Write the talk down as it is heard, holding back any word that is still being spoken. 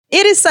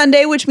It is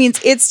Sunday, which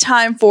means it's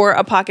time for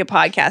a Pocket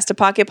Podcast. A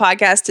Pocket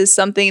Podcast is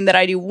something that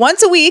I do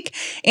once a week,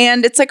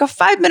 and it's like a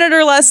 5-minute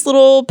or less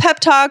little pep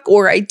talk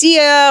or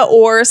idea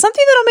or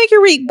something that'll make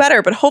your week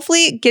better, but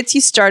hopefully it gets you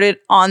started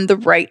on the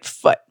right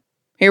foot.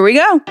 Here we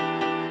go.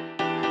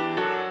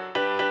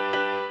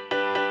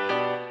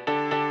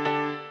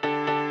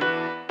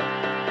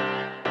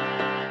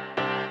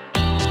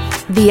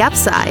 The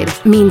upside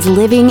means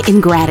living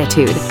in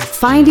gratitude,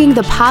 finding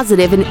the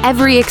positive in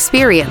every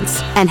experience,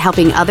 and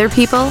helping other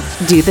people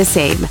do the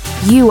same.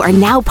 You are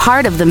now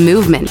part of the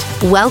movement.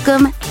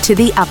 Welcome to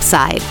The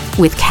Upside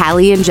with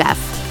Callie and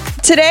Jeff.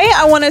 Today,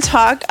 I want to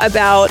talk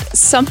about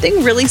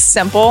something really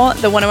simple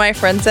that one of my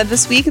friends said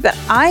this week that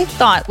I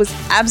thought was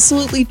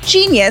absolutely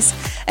genius.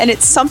 And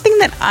it's something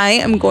that I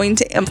am going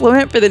to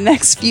implement for the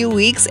next few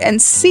weeks and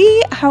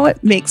see how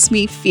it makes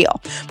me feel.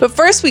 But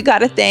first, we got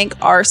to thank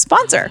our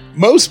sponsor.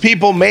 Most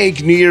people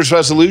make New Year's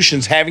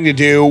resolutions having to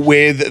do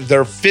with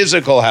their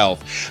physical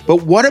health.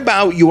 But what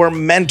about your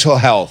mental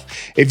health?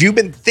 If you've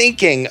been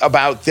thinking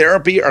about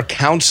therapy or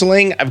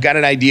counseling, I've got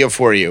an idea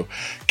for you.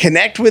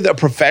 Connect with a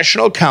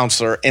professional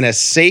counselor in a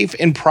safe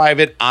and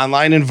private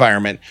online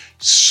environment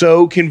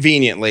so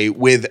conveniently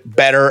with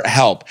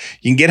BetterHelp.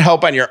 You can get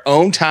help on your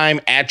own time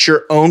at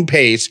your own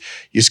pace.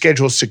 You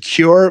schedule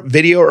secure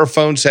video or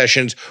phone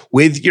sessions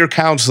with your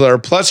counselor,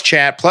 plus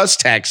chat, plus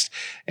text,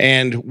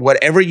 and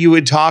whatever you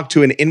would talk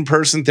to an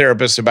in-person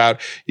therapist about,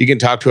 you can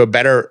talk to a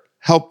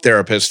BetterHelp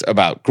therapist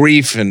about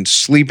grief and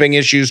sleeping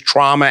issues,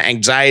 trauma,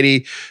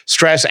 anxiety,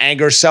 stress,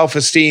 anger,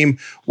 self-esteem,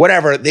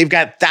 whatever. They've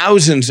got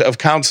thousands of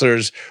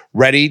counselors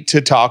ready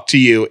to talk to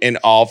you in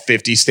all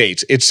 50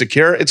 states. It's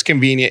secure, it's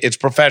convenient, it's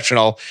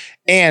professional,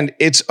 and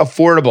it's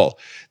affordable.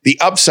 The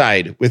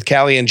Upside with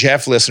Callie and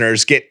Jeff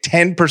listeners get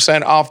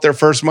 10% off their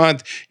first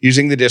month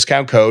using the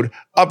discount code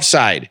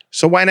UPSIDE.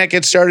 So why not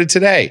get started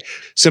today?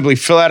 Simply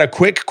fill out a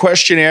quick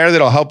questionnaire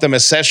that'll help them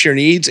assess your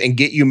needs and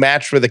get you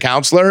matched with a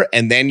counselor,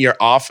 and then you're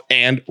off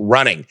and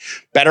running.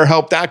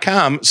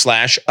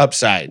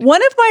 BetterHelp.com/upside.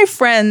 One of my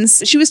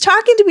friends, she was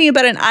talking to me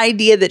about an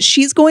idea that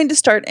she's going to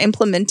start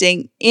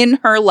implementing in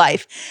her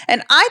life.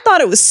 And I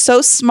thought it was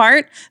so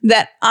smart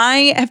that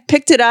I have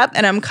picked it up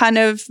and I'm kind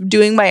of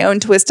doing my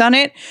own twist on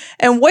it.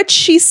 And what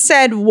she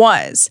said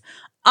was,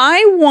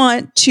 I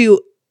want to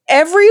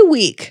every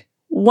week,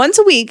 once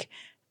a week,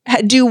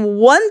 do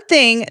one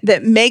thing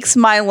that makes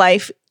my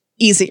life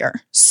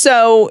easier.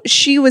 So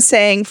she was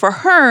saying for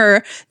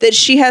her that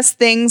she has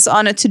things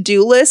on a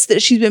to-do list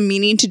that she's been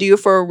meaning to do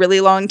for a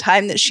really long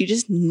time that she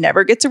just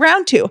never gets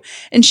around to.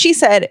 And she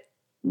said,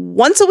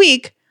 once a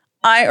week,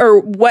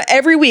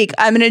 every week,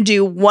 I'm going to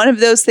do one of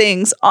those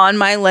things on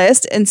my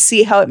list and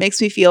see how it makes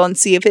me feel and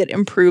see if it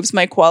improves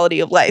my quality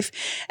of life.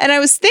 And I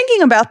was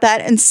thinking about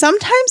that. And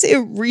sometimes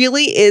it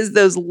really is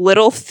those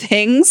little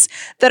things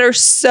that are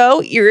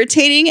so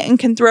irritating and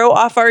can throw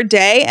off our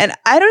day. And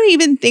I don't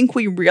even think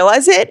we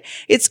realize it.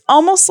 It's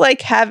almost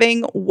like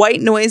having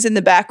white noise in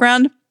the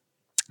background.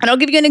 And I'll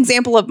give you an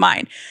example of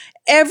mine.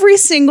 Every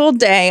single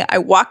day, I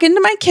walk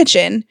into my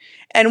kitchen,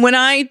 and when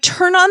I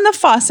turn on the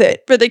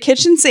faucet for the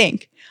kitchen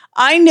sink,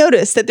 I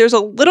notice that there's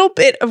a little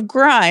bit of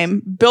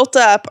grime built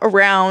up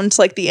around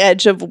like the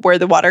edge of where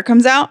the water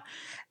comes out.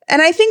 And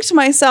I think to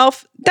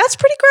myself, that's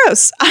pretty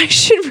gross. I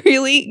should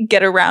really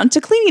get around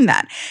to cleaning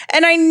that.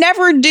 And I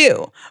never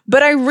do.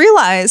 But I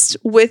realized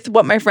with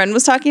what my friend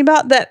was talking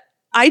about that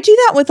I do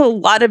that with a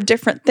lot of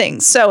different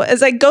things. So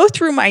as I go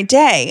through my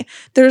day,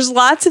 there's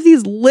lots of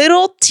these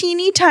little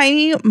teeny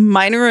tiny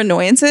minor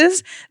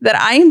annoyances that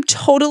I am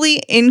totally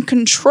in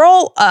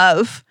control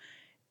of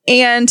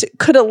and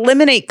could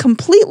eliminate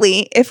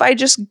completely if I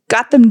just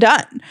got them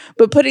done.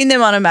 But putting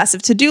them on a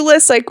massive to-do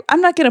list, like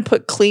I'm not going to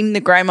put clean the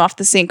grime off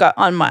the sink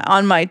on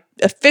my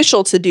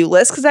official to-do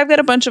list because I've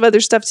got a bunch of other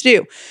stuff to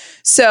do.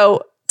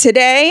 So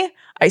today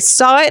I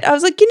saw it. I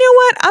was like, you know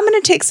what? I'm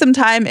going to take some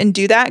time and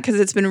do that because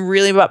it's been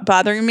really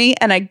bothering me,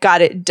 and I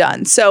got it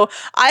done. So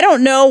I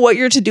don't know what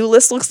your to-do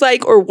list looks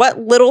like or what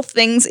little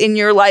things in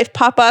your life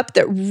pop up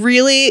that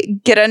really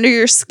get under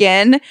your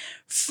skin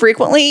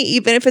frequently,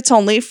 even if it's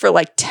only for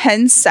like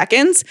 10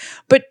 seconds,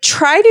 but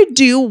try to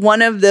do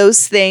one of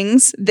those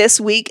things this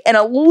week and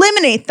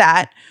eliminate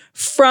that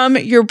from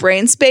your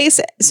brain space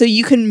so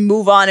you can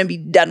move on and be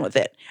done with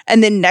it.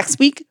 And then next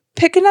week,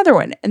 pick another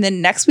one. And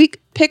then next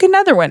week, pick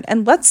another one.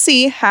 And let's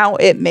see how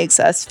it makes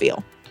us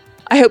feel.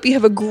 I hope you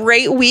have a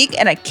great week,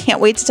 and I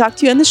can't wait to talk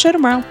to you on the show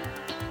tomorrow.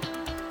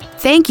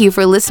 Thank you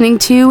for listening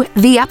to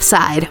The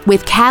Upside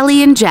with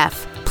Callie and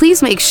Jeff.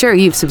 Please make sure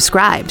you've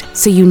subscribed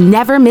so you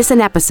never miss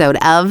an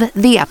episode of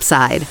The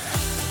Upside.